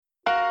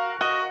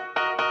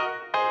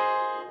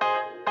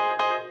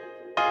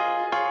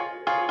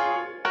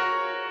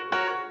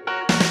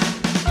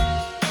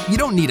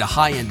don't need a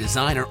high-end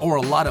designer or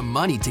a lot of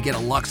money to get a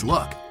luxe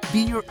look.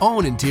 Be your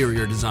own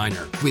interior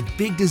designer with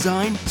big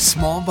design,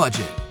 small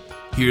budget.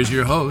 Here's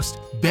your host,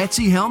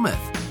 Betsy Helmuth.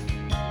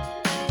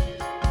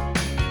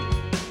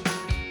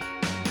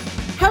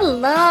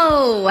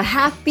 Hello,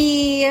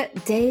 happy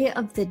Day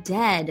of the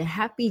Dead.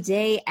 Happy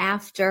day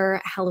after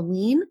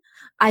Halloween.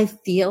 I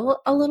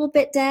feel a little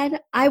bit dead.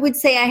 I would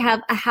say I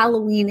have a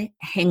Halloween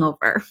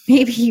hangover.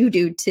 Maybe you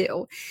do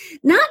too.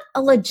 Not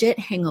a legit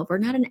hangover,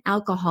 not an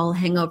alcohol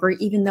hangover,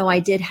 even though I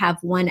did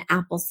have one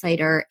apple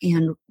cider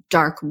and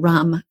dark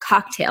rum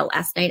cocktail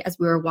last night as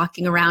we were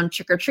walking around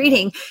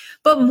trick-or-treating,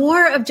 but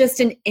more of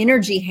just an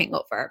energy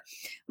hangover.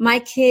 My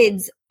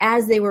kids,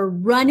 as they were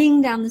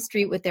running down the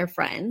street with their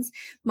friends,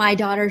 my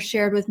daughter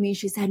shared with me,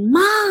 she said,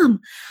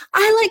 "Mom,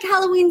 I like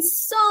Halloween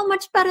so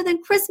much better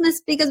than Christmas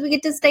because we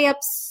get to stay up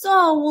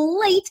so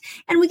late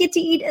and we get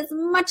to eat as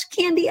much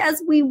candy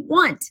as we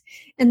want."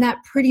 And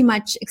that pretty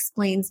much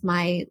explains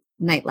my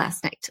night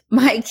last night.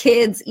 My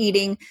kids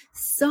eating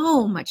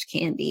so much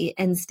candy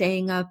and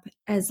staying up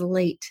as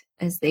late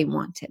as they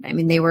wanted. I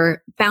mean, they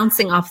were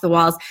bouncing off the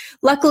walls.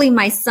 Luckily,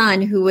 my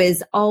son, who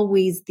is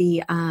always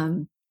the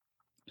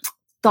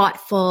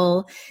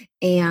thoughtful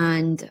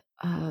and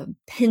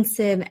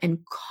pensive and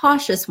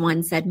cautious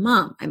one, said,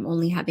 "Mom, I'm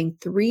only having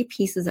 3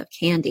 pieces of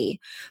candy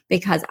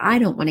because I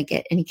don't want to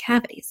get any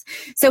cavities."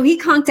 So he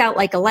conked out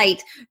like a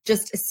light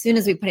just as soon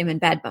as we put him in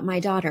bed. But my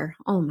daughter,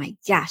 oh my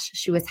gosh,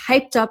 she was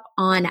hyped up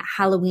on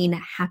Halloween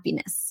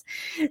happiness.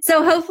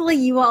 So hopefully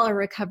you all are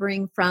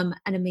recovering from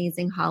an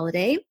amazing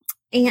holiday.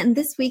 And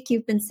this week,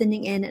 you've been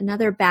sending in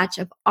another batch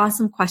of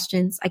awesome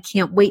questions. I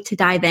can't wait to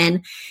dive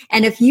in.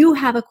 And if you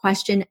have a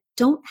question,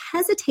 don't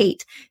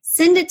hesitate.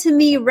 Send it to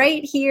me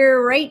right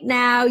here, right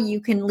now. You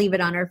can leave it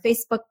on our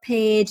Facebook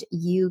page.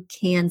 You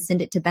can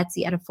send it to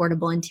Betsy at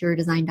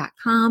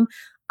affordableinteriordesign.com.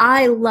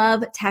 I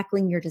love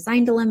tackling your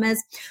design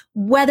dilemmas,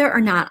 whether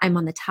or not I'm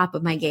on the top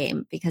of my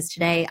game, because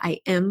today I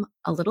am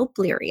a little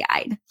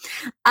bleary-eyed.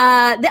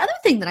 The other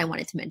thing that I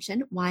wanted to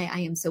mention, why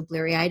I am so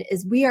bleary-eyed,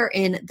 is we are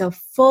in the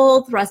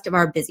full thrust of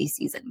our busy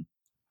season.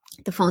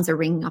 The phones are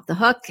ringing off the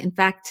hook. In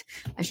fact,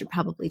 I should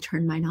probably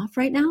turn mine off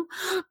right now.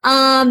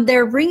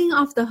 They're ringing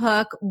off the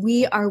hook.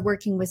 We are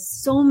working with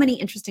so many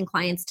interesting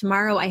clients.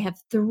 Tomorrow, I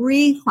have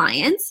 3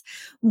 clients.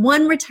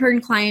 One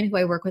return client who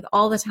I work with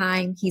all the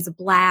time. He's a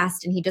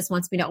blast, and he just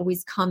wants me to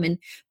always come and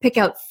pick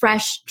out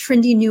fresh,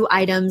 trendy new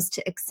items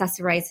to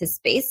accessorize his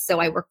space. So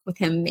I work with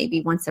him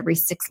maybe once every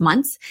 6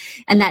 months,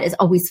 and that is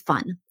always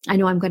fun. I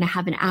know I'm going to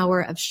have an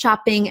hour of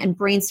shopping and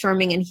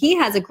brainstorming, and he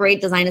has a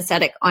great design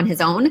aesthetic on his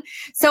own.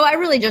 So I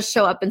really just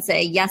show up and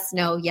say, yes,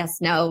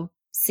 no,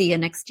 see you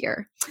next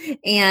year.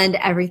 And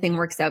everything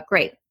works out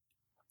great.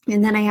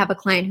 And then I have a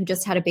client who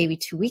just had a baby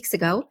 2 weeks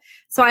ago.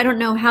 So I don't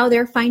know how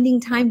they're finding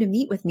time to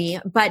meet with me,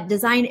 but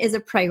design is a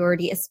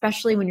priority,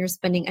 especially when you're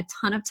spending a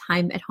ton of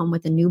time at home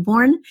with a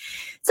newborn.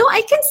 So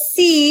I can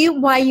see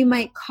why you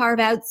might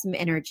carve out some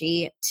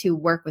energy to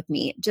work with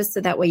me, just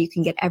so that way you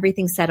can get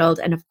everything settled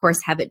and, of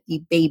course, have it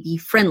be baby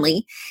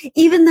friendly.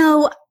 Even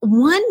though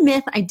one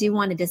myth I do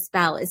want to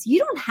dispel is you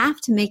don't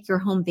have to make your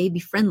home baby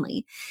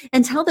friendly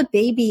until the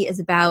baby is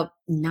about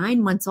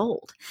 9 months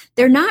old.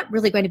 They're not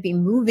really going to be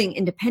moving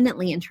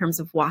independently in terms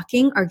of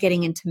walking or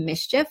getting into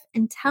mischief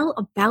until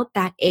about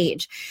that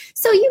age.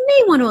 So you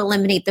may want to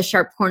eliminate the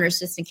sharp corners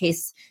just in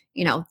case,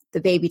 the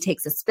baby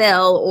takes a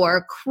spill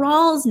or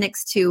crawls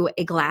next to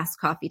a glass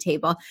coffee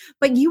table.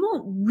 But you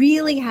won't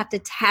really have to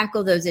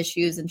tackle those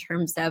issues in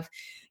terms of,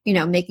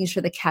 making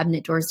sure the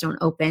cabinet doors don't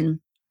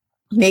open,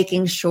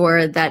 making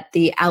sure that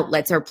the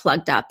outlets are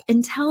plugged up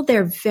until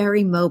they're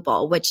very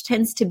mobile, which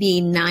tends to be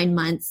 9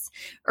 months,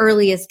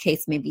 earliest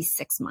case, maybe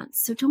 6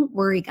 months. So don't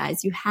worry,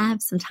 guys, you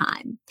have some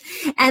time.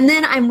 And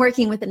then I'm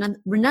working with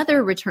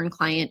another return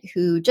client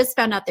who just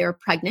found out they were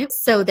pregnant.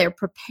 So they're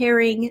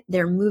preparing,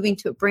 they're moving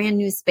to a brand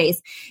new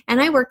space. And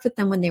I worked with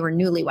them when they were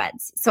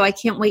newlyweds. So I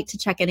can't wait to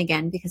check in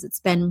again because it's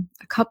been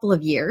a couple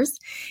of years.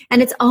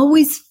 And it's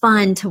always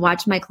fun to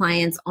watch my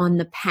clients on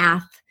the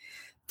path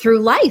through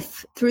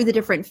life, through the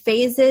different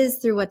phases,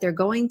 through what they're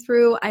going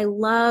through. I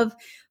love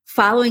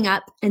following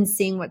up and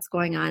seeing what's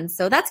going on.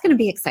 So that's going to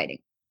be exciting.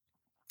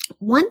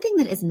 One thing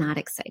that is not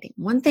exciting,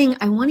 one thing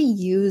I want to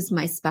use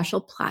my special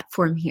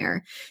platform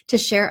here to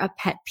share a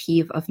pet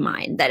peeve of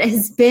mine that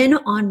has been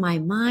on my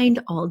mind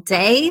all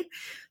day,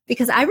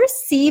 because I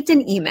received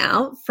an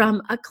email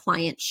from a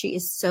client. She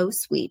is so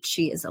sweet.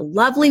 She is a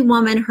lovely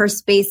woman. Her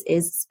space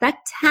is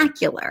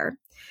spectacular.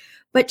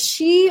 But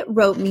she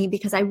wrote me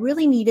because I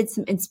really needed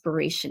some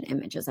inspiration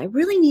images. I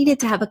really needed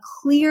to have a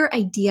clear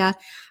idea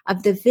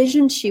of the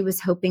vision she was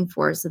hoping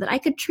for so that I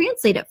could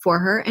translate it for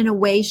her in a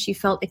way she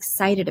felt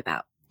excited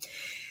about.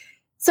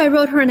 So I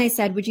wrote her and I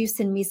said, would you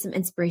send me some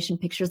inspiration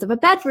pictures of a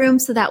bedroom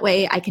so that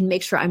way I can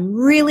make sure I'm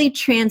really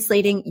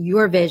translating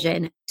your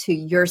vision to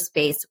your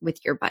space with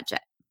your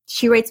budget?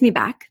 She writes me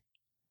back,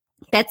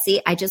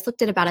 Betsy, I just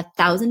looked at about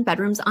 1,000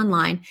 bedrooms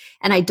online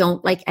and I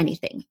don't like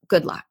anything.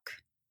 Good luck.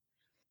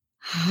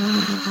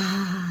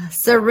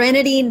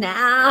 Serenity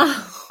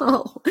now.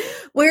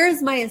 Where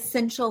is my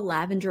essential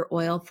lavender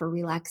oil for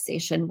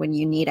relaxation when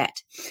you need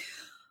it?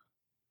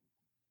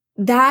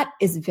 That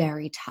is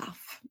very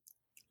tough.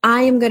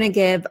 I am going to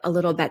give a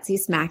little Betsy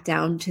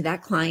Smackdown to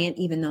that client,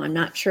 even though I'm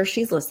not sure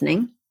she's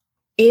listening.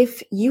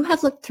 If you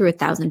have looked through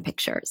 1,000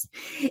 pictures,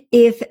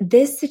 if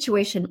this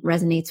situation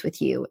resonates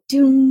with you,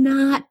 do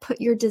not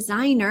put your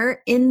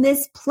designer in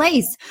this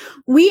place.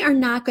 We are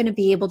not going to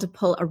be able to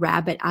pull a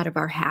rabbit out of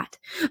our hat.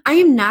 I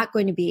am not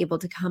going to be able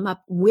to come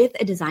up with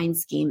a design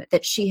scheme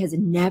that she has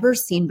never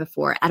seen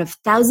before out of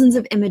thousands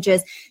of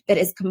images that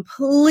is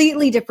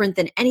completely different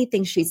than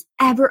anything she's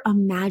ever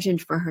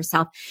imagined for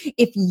herself.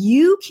 If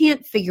you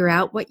can't figure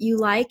out what you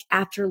like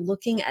after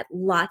looking at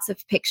lots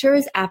of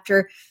pictures,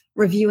 after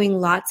reviewing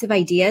lots of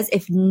ideas,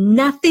 if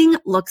nothing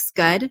looks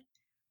good,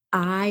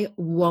 I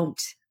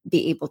won't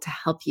be able to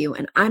help you.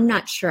 And I'm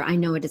not sure I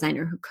know a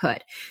designer who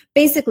could.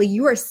 Basically,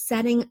 you are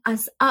setting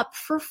us up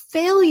for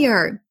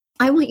failure.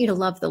 I want you to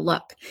love the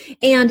look.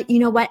 And you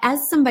know what?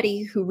 As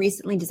somebody who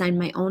recently designed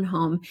my own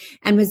home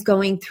and was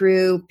going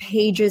through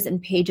pages and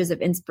pages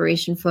of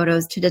inspiration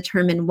photos to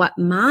determine what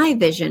my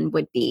vision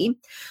would be,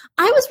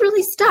 I was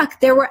really stuck.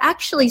 There were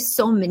actually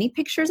so many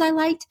pictures I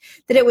liked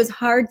that it was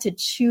hard to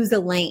choose a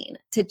lane,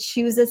 to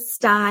choose a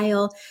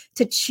style,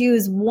 to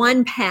choose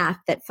one path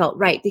that felt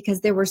right,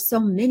 because there were so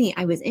many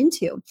I was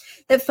into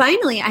that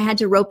finally I had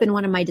to rope in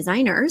one of my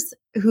designers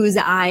whose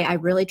eye I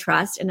really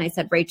trust. And I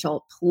said,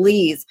 Rachel,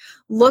 please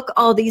look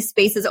all these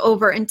spaces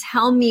over and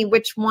tell me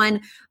which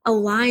one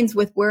aligns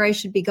with where I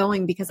should be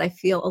going, because I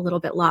feel a little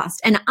bit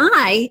lost. And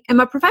I am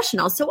a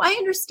professional, so I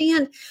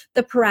understand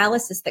the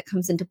paralysis that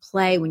comes into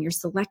play when you're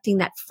selecting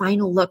that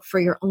final look for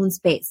your own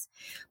space.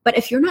 But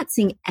if you're not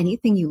seeing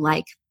anything you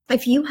like,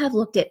 if you have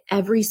looked at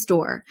every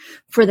store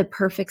for the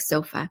perfect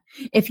sofa,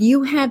 if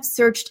you have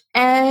searched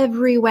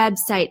every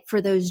website for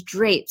those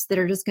drapes that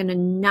are just going to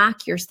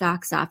knock your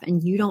socks off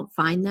and you don't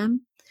find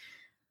them,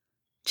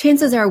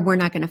 chances are we're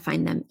not going to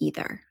find them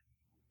either.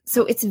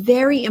 So it's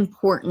very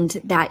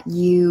important that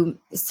you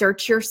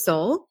search your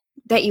soul,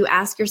 that you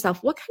ask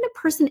yourself, what kind of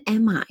person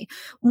am I?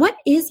 What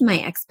is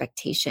my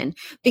expectation?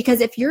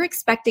 Because if you're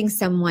expecting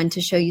someone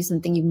to show you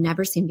something you've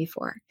never seen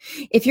before,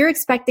 if you're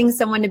expecting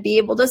someone to be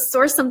able to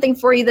source something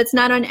for you that's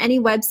not on any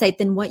website,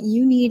 then what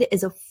you need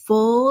is a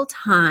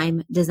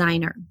full-time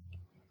designer.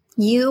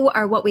 You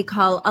are what we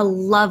call a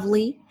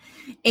lovely,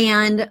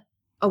 and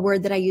a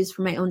word that I use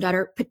for my own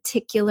daughter,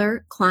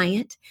 particular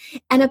client.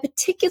 And a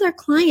particular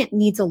client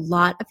needs a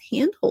lot of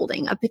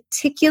hand-holding. A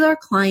particular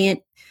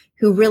client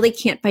who really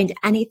can't find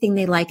anything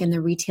they like in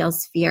the retail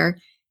sphere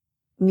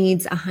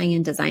needs a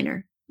high-end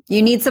designer.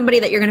 You need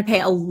somebody that you're going to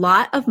pay a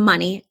lot of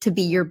money to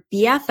be your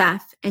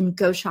BFF and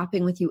go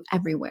shopping with you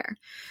everywhere.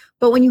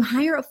 But when you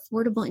hire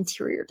affordable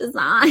interior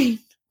design,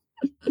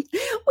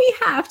 we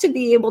have to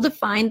be able to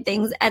find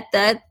things at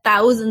the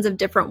thousands of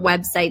different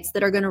websites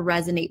that are going to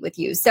resonate with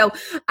you. So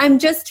I'm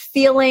just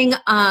feeling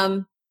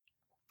a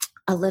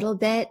little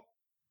bit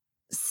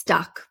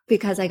stuck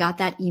because I got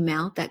that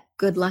email, that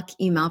good luck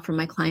email from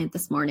my client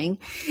this morning.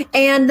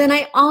 And then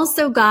I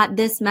also got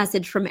this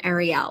message from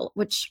Ariel,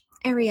 which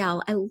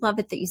Ariel, I love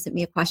it that you sent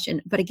me a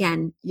question. But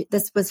again,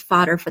 this was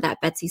fodder for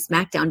that Betsy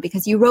Smackdown,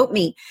 because you wrote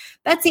me,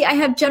 Betsy, I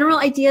have general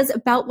ideas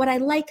about what I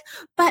like,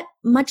 but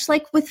much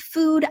like with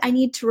food, I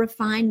need to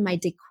refine my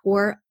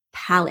decor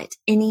palette.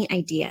 Any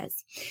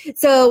ideas?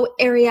 So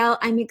Ariel,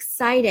 I'm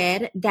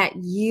excited that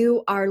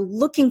you are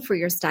looking for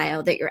your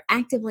style, that you're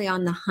actively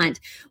on the hunt.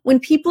 When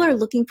people are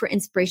looking for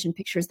inspiration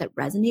pictures that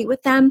resonate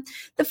with them,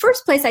 the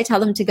first place I tell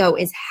them to go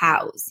is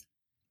Houzz.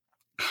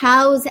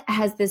 Houzz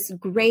has this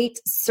great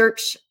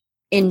search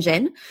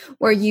engine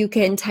where you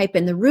can type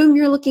in the room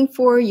you're looking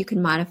for, you can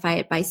modify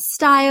it by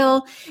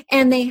style,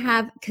 and they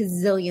have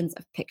gazillions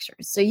of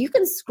pictures. So you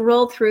can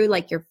scroll through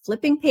like you're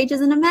flipping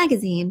pages in a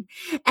magazine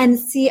and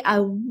see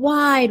a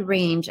wide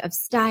range of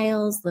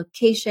styles,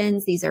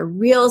 locations. These are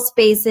real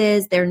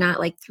spaces. They're not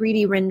like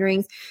 3D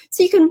renderings.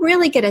 So you can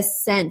really get a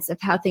sense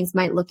of how things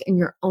might look in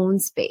your own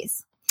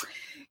space.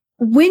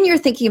 When you're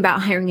thinking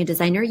about hiring a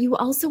designer, you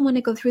also want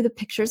to go through the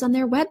pictures on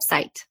their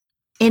website.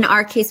 In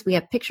our case, we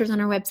have pictures on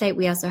our website.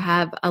 We also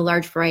have a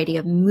large variety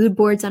of mood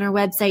boards on our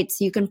website,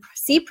 so you can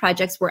see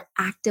projects we're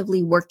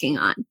actively working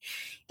on.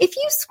 If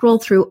you scroll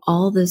through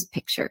all those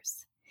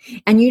pictures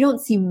and you don't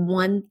see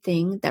one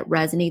thing that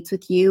resonates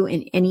with you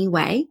in any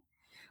way,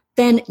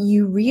 then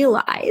you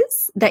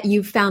realize that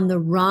you've found the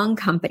wrong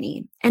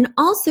company. And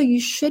also you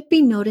should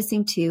be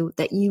noticing too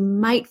that you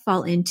might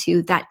fall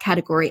into that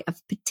category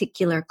of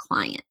particular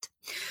client.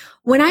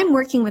 When I'm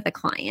working with a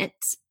client,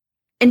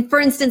 and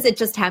for instance, it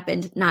just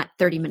happened not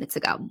 30 minutes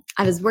ago.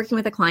 I was working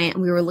with a client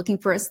and we were looking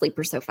for a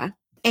sleeper sofa.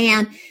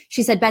 And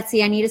she said,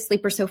 Betsy, I need a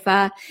sleeper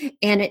sofa,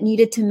 and it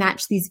needed to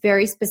match these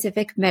very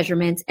specific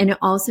measurements. And it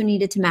also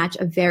needed to match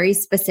a very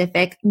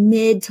specific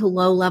mid to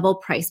low level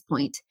price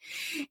point.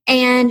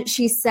 And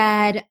she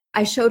said,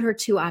 I showed her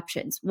two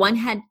options. One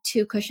had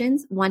 2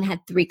 cushions, one had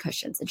 3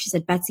 cushions. And she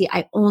said, Betsy,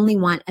 I only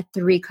want a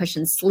 3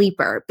 cushion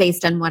sleeper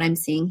based on what I'm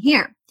seeing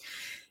here.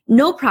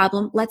 No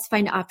problem. Let's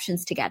find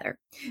options together.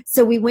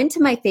 So we went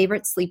to my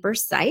favorite sleeper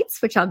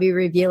sites, which I'll be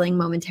revealing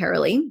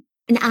momentarily.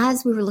 And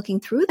as we were looking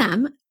through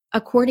them,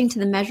 according to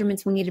the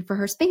measurements we needed for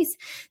her space,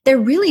 there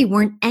really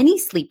weren't any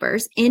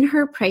sleepers in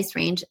her price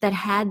range that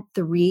had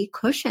 3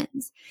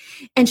 cushions.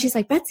 And she's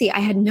like, Betsy, I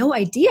had no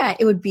idea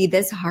it would be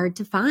this hard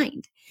to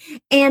find.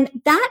 And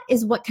that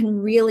is what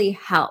can really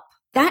help.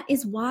 That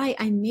is why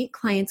I make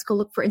clients go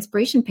look for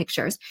inspiration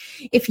pictures.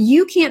 If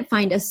you can't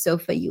find a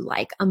sofa you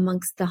like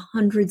amongst the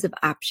hundreds of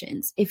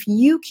options, if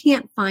you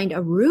can't find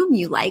a room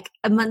you like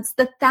amongst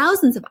the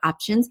thousands of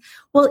options,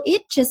 well,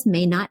 it just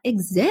may not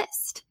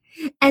exist.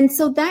 And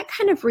so that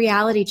kind of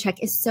reality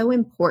check is so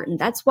important.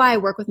 That's why I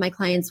work with my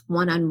clients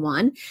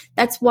one-on-one.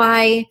 That's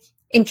why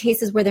in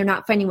cases where they're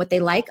not finding what they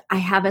like, I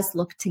have us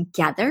look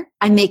together.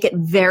 I make it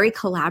very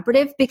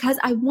collaborative because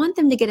I want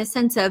them to get a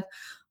sense of,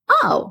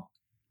 oh,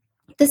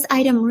 this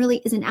item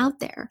really isn't out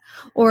there,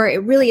 or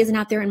it really isn't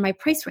out there in my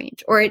price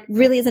range, or it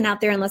really isn't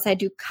out there unless I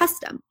do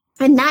custom.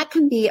 And that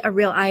can be a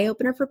real eye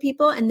opener for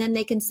people. And then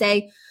they can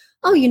say,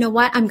 oh, you know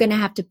what? I'm going to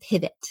have to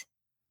pivot.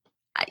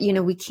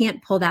 We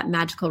can't pull that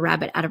magical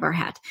rabbit out of our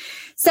hat.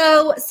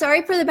 So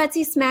sorry for the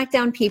Betsy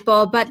Smackdown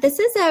people, but this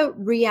is a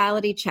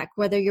reality check,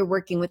 whether you're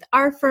working with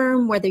our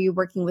firm, whether you're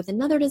working with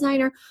another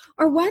designer,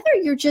 or whether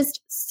you're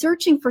just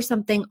searching for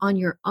something on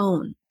your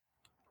own.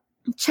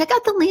 Check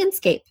out the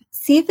landscape,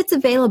 see if it's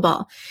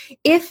available.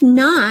 If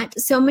not,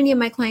 so many of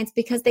my clients,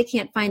 because they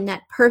can't find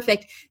that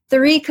perfect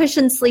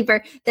 3-cushion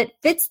sleeper that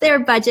fits their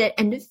budget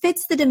and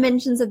fits the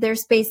dimensions of their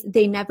space,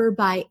 they never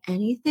buy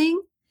anything.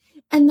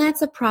 And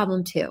that's a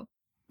problem too.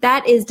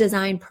 That is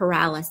design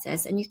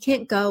paralysis, and you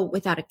can't go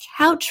without a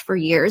couch for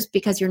years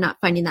because you're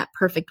not finding that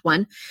perfect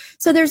one.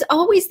 So there's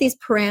always these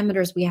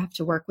parameters we have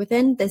to work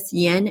within, this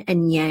yin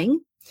and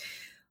yang.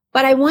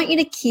 But I want you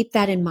to keep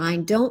that in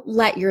mind. Don't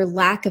let your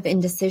lack of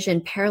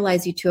indecision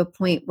paralyze you to a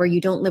point where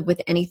you don't live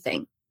with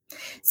anything.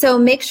 So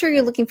make sure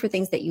you're looking for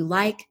things that you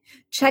like.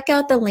 Check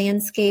out the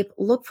landscape.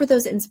 Look for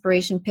those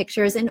inspiration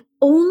pictures and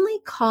only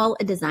call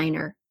a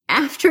designer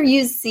after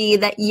you see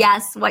that,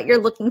 yes, what you're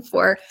looking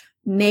for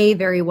may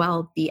very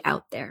well be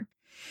out there.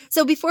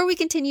 So before we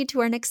continue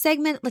to our next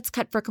segment, let's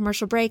cut for a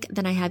commercial break.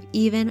 Then I have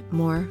even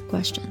more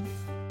questions.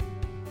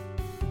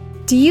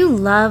 Do you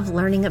love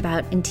learning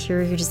about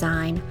interior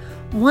design?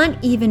 Want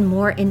even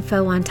more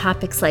info on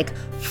topics like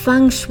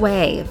feng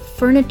shui,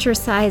 furniture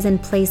size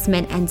and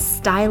placement, and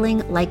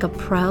styling like a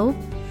pro?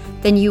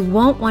 Then you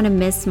won't want to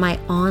miss my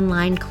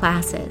online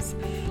classes.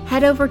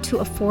 Head over to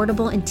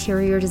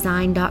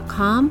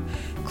affordableinteriordesign.com,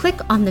 click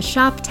on the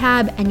shop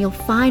tab, and you'll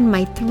find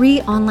my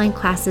 3 online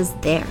classes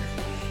there.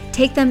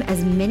 Take them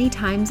as many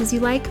times as you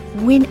like,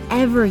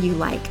 whenever you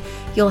like.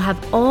 You'll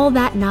have all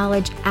that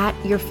knowledge at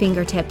your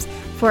fingertips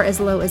for as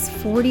low as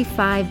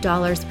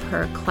 $45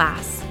 per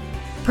class.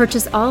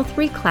 Purchase all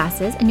 3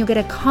 classes and you'll get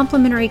a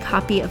complimentary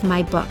copy of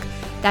my book.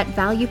 That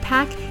value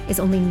pack is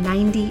only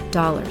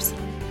 $90.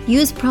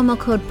 Use promo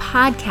code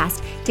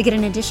PODCAST to get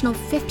an additional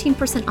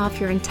 15% off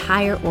your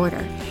entire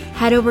order.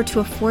 Head over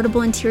to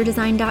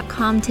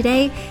affordableinteriordesign.com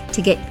today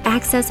to get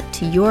access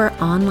to your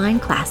online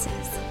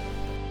classes.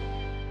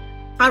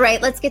 All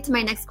right, let's get to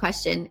my next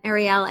question.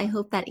 Ariel, I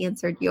hope that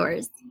answered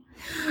yours.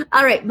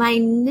 All right, my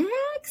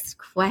next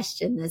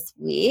question this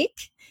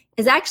week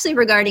is actually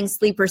regarding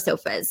sleeper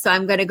sofas. So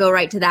I'm going to go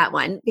right to that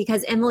one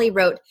because Emily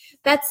wrote,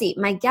 Betsy,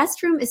 my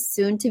guest room is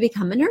soon to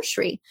become a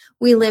nursery.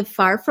 We live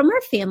far from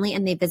our family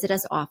and they visit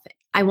us often.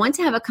 I want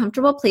to have a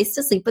comfortable place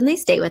to sleep when they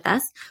stay with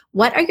us.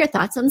 What are your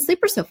thoughts on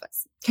sleeper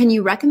sofas? Can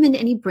you recommend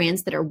any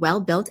brands that are well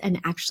built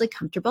and actually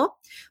comfortable?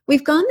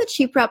 We've gone the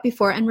cheap route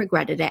before and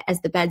regretted it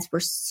as the beds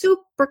were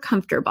super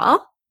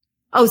comfortable.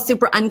 Oh,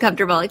 super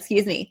uncomfortable,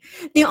 excuse me.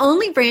 The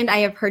only brand I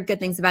have heard good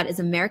things about is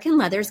American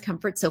Leather's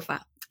Comfort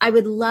Sofa. I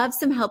would love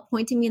some help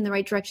pointing me in the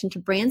right direction to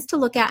brands to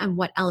look at and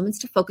what elements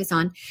to focus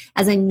on,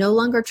 as I no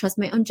longer trust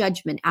my own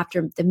judgment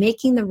after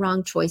making the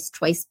wrong choice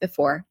twice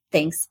before.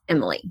 Thanks,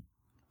 Emily.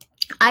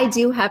 I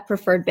do have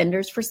preferred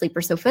vendors for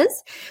sleeper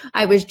sofas.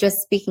 I was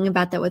just speaking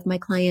about that with my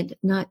client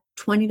not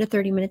 20 to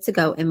 30 minutes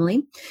ago,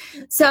 Emily.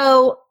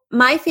 So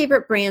my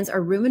favorite brands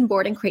are Room and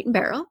Board and Crate &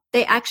 Barrel.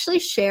 They actually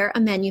share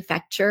a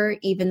manufacturer,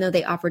 even though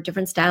they offer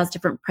different styles,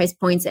 different price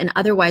points, and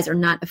otherwise are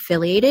not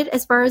affiliated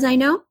as far as I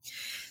know.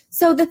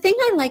 So the thing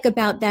I like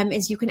about them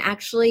is you can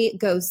actually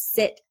go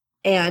sit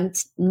and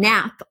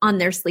nap on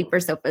their sleeper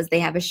sofas. They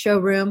have a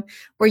showroom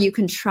where you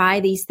can try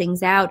these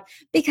things out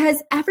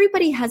because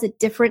everybody has a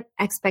different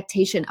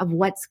expectation of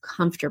what's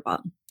comfortable,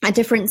 a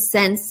different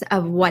sense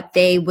of what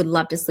they would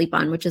love to sleep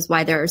on, which is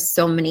why there are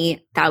so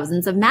many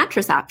thousands of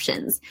mattress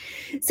options.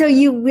 So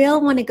you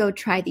will want to go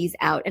try these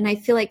out. And I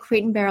feel like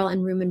Crate & Barrel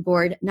and Room and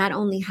Board not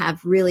only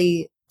have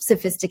really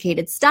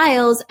sophisticated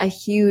styles, a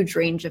huge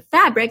range of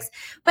fabrics,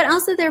 but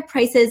also their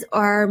prices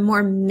are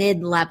more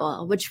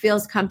mid-level, which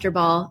feels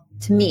comfortable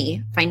to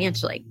me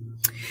financially.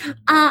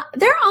 There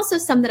are also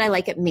some that I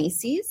like at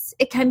Macy's.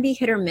 It can be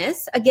hit or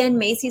miss. Again,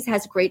 Macy's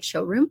has a great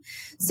showroom.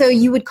 So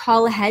you would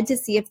call ahead to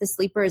see if the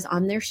sleeper is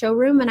on their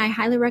showroom, and I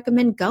highly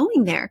recommend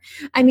going there.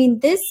 I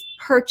mean, this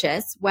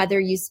purchase, whether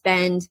you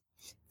spend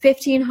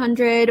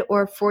 $1,500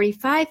 or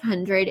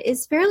 $4,500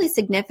 is fairly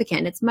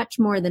significant. It's much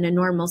more than a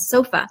normal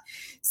sofa.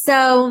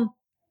 So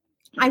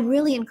I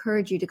really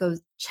encourage you to go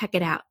check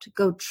it out, to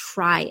go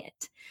try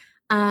it.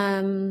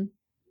 And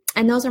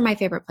those are my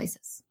favorite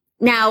places.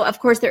 Now, of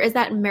course, there is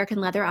that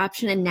American leather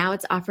option, and now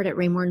it's offered at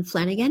Raymore and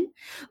Flanagan,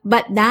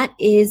 but that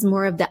is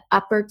more of the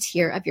upper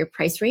tier of your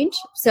price range.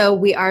 So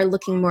we are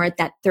looking more at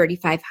that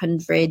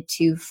 $3,500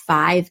 to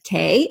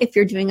 $5,000 if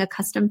you're doing a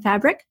custom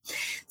fabric.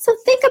 So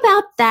think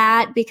about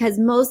that, because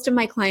most of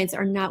my clients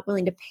are not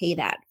willing to pay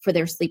that for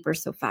their sleeper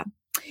sofa.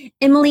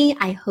 Emily,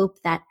 I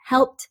hope that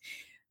helped.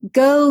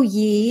 Go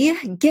ye,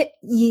 get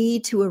ye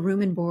to a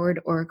Room and Board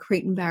or a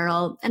Crate and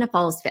Barrel, and if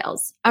all else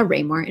fails, a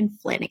Raymore and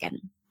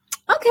Flanagan.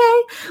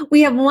 Okay,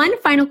 we have one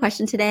final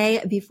question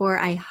today before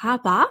I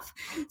hop off.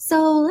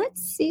 So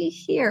let's see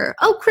here.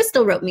 Oh,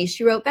 Crystal wrote me.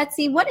 She wrote,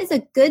 Betsy, what is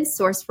a good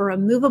source for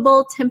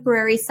removable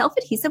temporary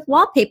self-adhesive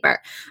wallpaper?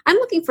 I'm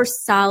looking for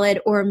solid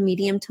or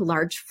medium to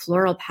large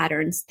floral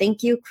patterns.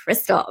 Thank you,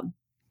 Crystal.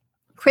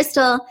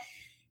 Crystal,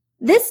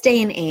 this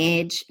day and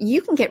age,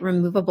 you can get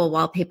removable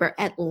wallpaper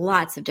at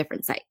lots of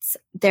different sites.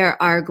 There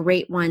are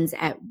great ones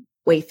at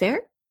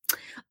Wayfair.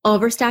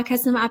 Overstock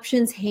has some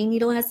options.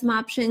 Hayneedle has some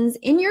options.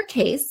 In your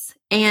case,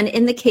 and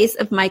in the case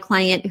of my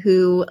client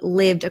who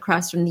lived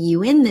across from the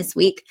UN this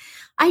week,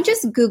 I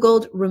just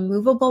Googled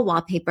removable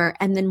wallpaper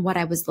and then what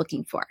I was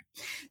looking for.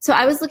 So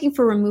I was looking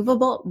for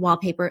removable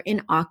wallpaper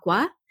in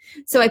aqua.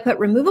 So I put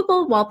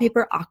removable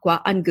wallpaper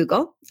aqua on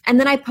Google, and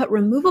then I put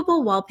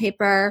removable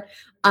wallpaper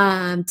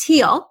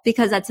teal,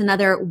 because that's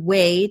another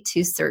way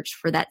to search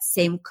for that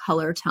same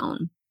color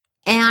tone.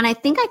 And I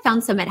think I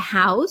found some at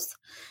House.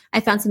 I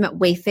found some at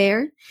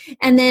Wayfair.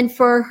 And then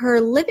for her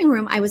living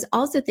room, I was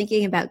also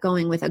thinking about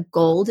going with a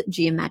gold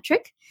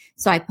geometric.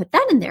 So I put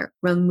that in there,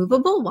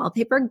 removable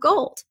wallpaper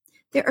gold.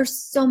 There are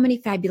so many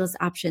fabulous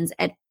options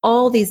at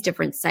all these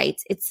different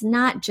sites. It's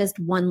not just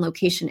one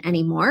location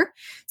anymore.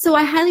 So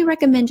I highly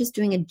recommend just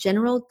doing a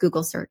general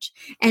Google search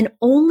and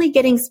only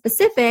getting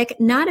specific,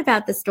 not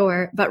about the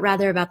store, but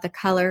rather about the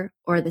color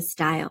or the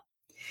style.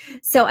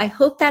 So I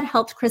hope that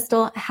helped,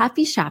 Crystal.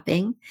 Happy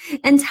shopping.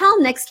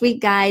 Until next week,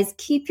 guys,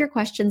 keep your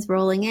questions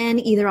rolling in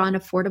either on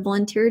Affordable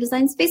Interior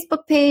Design's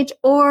Facebook page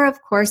or,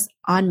 of course,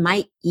 on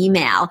my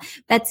email,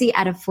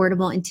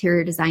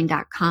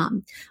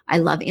 Betsy@affordableinteriordesign.com. I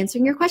love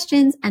answering your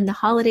questions, and the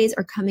holidays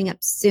are coming up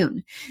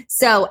soon.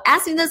 So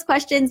ask me those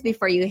questions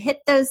before you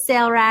hit those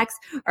sale racks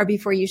or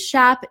before you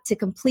shop to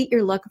complete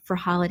your look for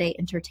holiday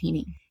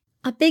entertaining.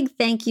 A big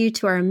thank you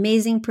to our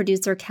amazing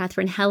producer,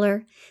 Catherine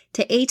Heller,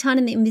 to Aton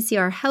and the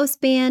MVCR House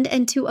Band,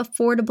 and to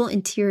Affordable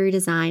Interior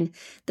Design,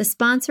 the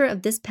sponsor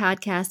of this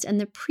podcast and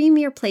the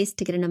premier place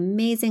to get an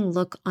amazing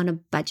look on a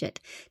budget.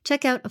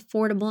 Check out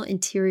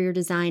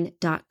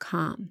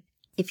affordableinteriordesign.com.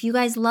 If you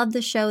guys love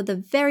the show, the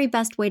very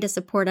best way to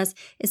support us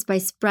is by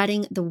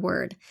spreading the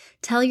word.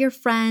 Tell your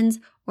friends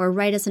or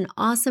write us an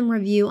awesome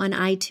review on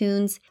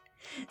iTunes.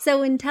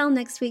 So until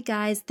next week,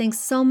 guys, thanks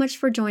so much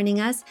for joining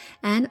us,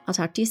 and I'll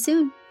talk to you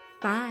soon.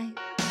 Bye.